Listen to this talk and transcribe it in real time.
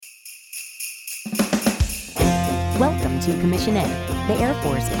to Commission Ed, the Air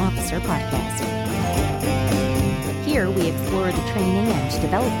Force Officer Podcast. Here we explore the training and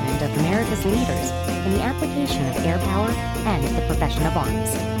development of America's leaders in the application of air power and the profession of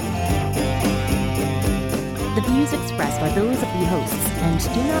arms. The views expressed are those of the hosts and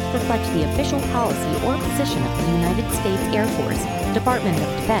do not reflect the official policy or position of the United States Air Force, Department of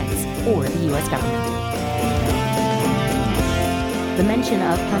Defense, or the U.S. government. The mention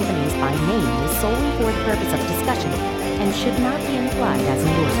of companies by name is solely for the purpose of discussion and should not be implied as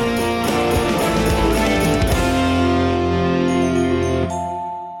endorsement.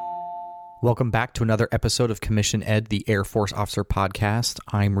 Welcome back to another episode of Commission Ed, the Air Force Officer Podcast.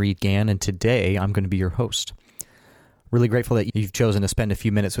 I'm Reed Gann, and today I'm going to be your host. Really grateful that you've chosen to spend a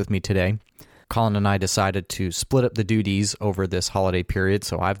few minutes with me today. Colin and I decided to split up the duties over this holiday period,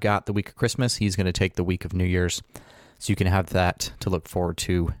 so I've got the week of Christmas. He's going to take the week of New Year's, so you can have that to look forward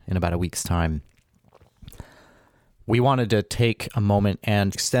to in about a week's time. We wanted to take a moment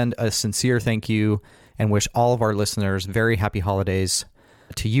and extend a sincere thank you and wish all of our listeners very happy holidays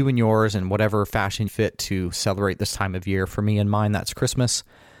to you and yours in whatever fashion fit to celebrate this time of year. For me and mine, that's Christmas.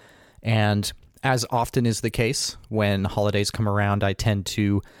 And as often is the case, when holidays come around, I tend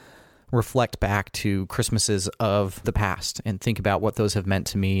to reflect back to Christmases of the past and think about what those have meant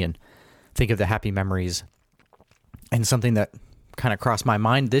to me and think of the happy memories. And something that kind of crossed my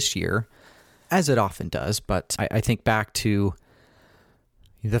mind this year, as it often does, but I think back to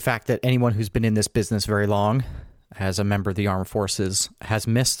the fact that anyone who's been in this business very long, as a member of the Armed Forces, has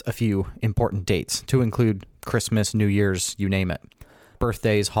missed a few important dates, to include Christmas, New Year's, you name it.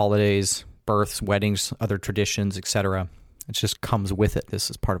 Birthdays, holidays, births, weddings, other traditions, etc. It just comes with it. This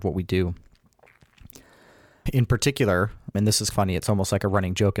is part of what we do. In particular, and this is funny, it's almost like a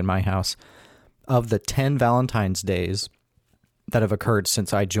running joke in my house, of the 10 Valentine's Days that have occurred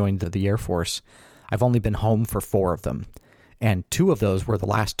since I joined the Air Force, I've only been home for 4 of them, and 2 of those were the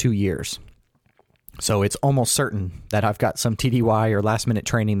last 2 years. So it's almost certain that I've got some TDY or last-minute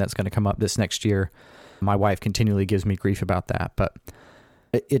training that's going to come up this next year. My wife continually gives me grief about that, but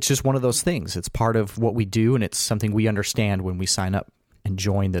it's just one of those things. It's part of what we do, and it's something we understand when we sign up and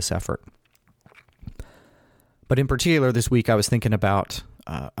join this effort. But in particular, this week I was thinking about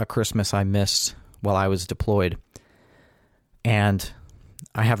a Christmas I missed while I was deployed, and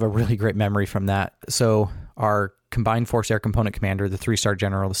I have a really great memory from that. So our Combined Force Air Component Commander, the 3-star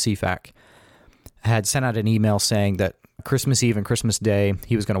General, the CFAC, had sent out an email saying that Christmas Eve and Christmas Day,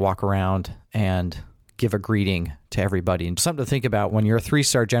 he was going to walk around and give a greeting to everybody. And something to think about when you're a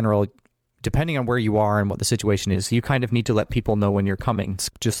 3-star general, depending on where you are and what the situation is, you kind of need to let people know when you're coming.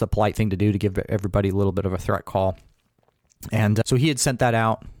 It's just a polite thing to do to give everybody a little bit of a threat call. And so he had sent that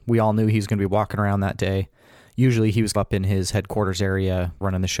out. We all knew he was going to be walking around that day. Usually he was up in his headquarters area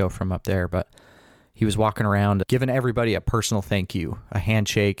running the show from up there, but he was walking around giving everybody a personal thank you, a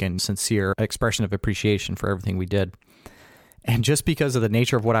handshake and sincere expression of appreciation for everything we did. And just because of the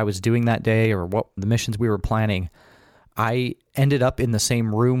nature of what I was doing that day or what the missions we were planning, I ended up in the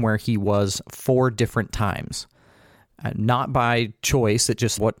same room where he was 4 different times. Not by choice, it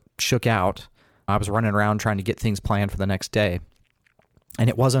just what shook out. I was running around trying to get things planned for the next day. And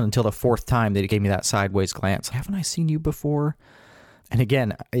it wasn't until the 4th time that he gave me that sideways glance. Haven't I seen you before? And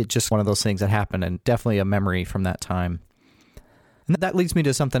again, it's just one of those things that happened, and definitely a memory from that time. And that leads me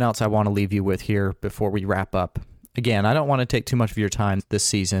to something else I want to leave you with here before we wrap up. Again, I don't want to take too much of your time this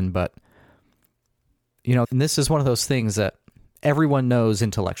season, but, and this is one of those things that everyone knows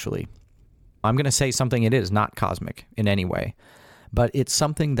intellectually. I'm going to say something it is not cosmic in any way, but it's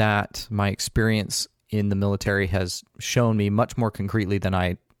something that my experience in the military has shown me much more concretely than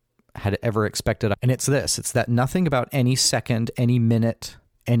I had ever expected. And it's this, it's that nothing about any second, any minute,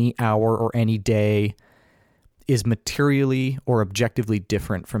 any hour, or any day is materially or objectively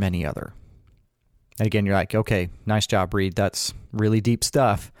different from any other. And again, you're like, okay, nice job, Reed. That's really deep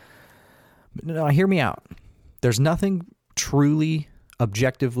stuff. But no, hear me out. There's nothing truly,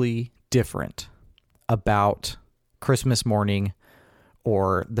 objectively different about Christmas morning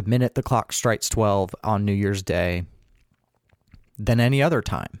or the minute the clock strikes 12 on New Year's Day than any other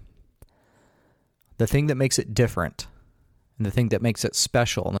time. The thing that makes it different and the thing that makes it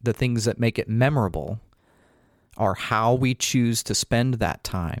special, the things that make it memorable are how we choose to spend that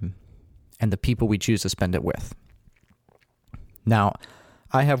time and the people we choose to spend it with. Now,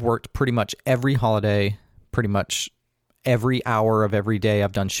 I have worked pretty much every holiday, pretty much every hour of every day.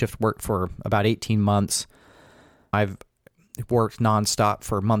 I've done shift work for about 18 months. I've worked nonstop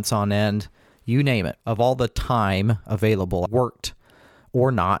for months on end. You name it. Of all the time available, worked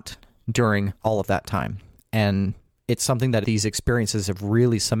or not during all of that time. And it's something that these experiences have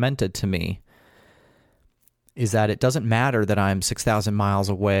really cemented to me. is that it doesn't matter that I'm 6,000 miles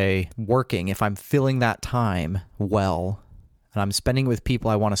away working. If I'm filling that time well and I'm spending it with people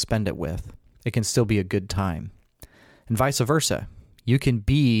I want to spend it with, it can still be a good time. And vice versa. You can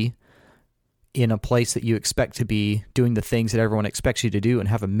be in a place that you expect to be, doing the things that everyone expects you to do, and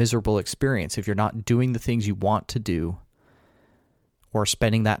have a miserable experience if you're not doing the things you want to do or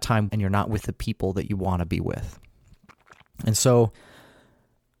spending that time and you're not with the people that you want to be with. And so,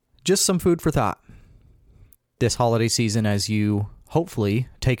 just some food for thought this holiday season as you hopefully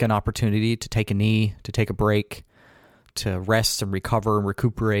take an opportunity to take a knee, to take a break, to rest and recover and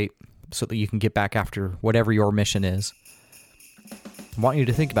recuperate so that you can get back after whatever your mission is. I want you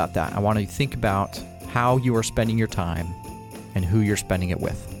to think about that. I want you to think about how you are spending your time and who you're spending it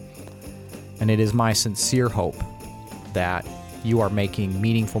with. And it is my sincere hope that you are making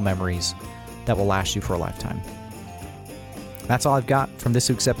meaningful memories that will last you for a lifetime. That's all I've got from this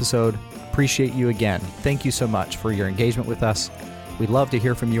week's episode. Appreciate you again. Thank you so much for your engagement with us. We'd love to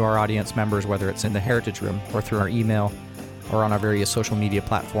hear from you, our audience members, whether it's in the Heritage Room or through our email or on our various social media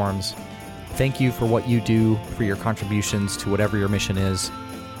platforms. Thank you for what you do, for your contributions to whatever your mission is.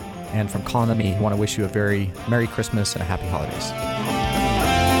 And from Colin and me, I want to wish you a very Merry Christmas and a Happy Holidays.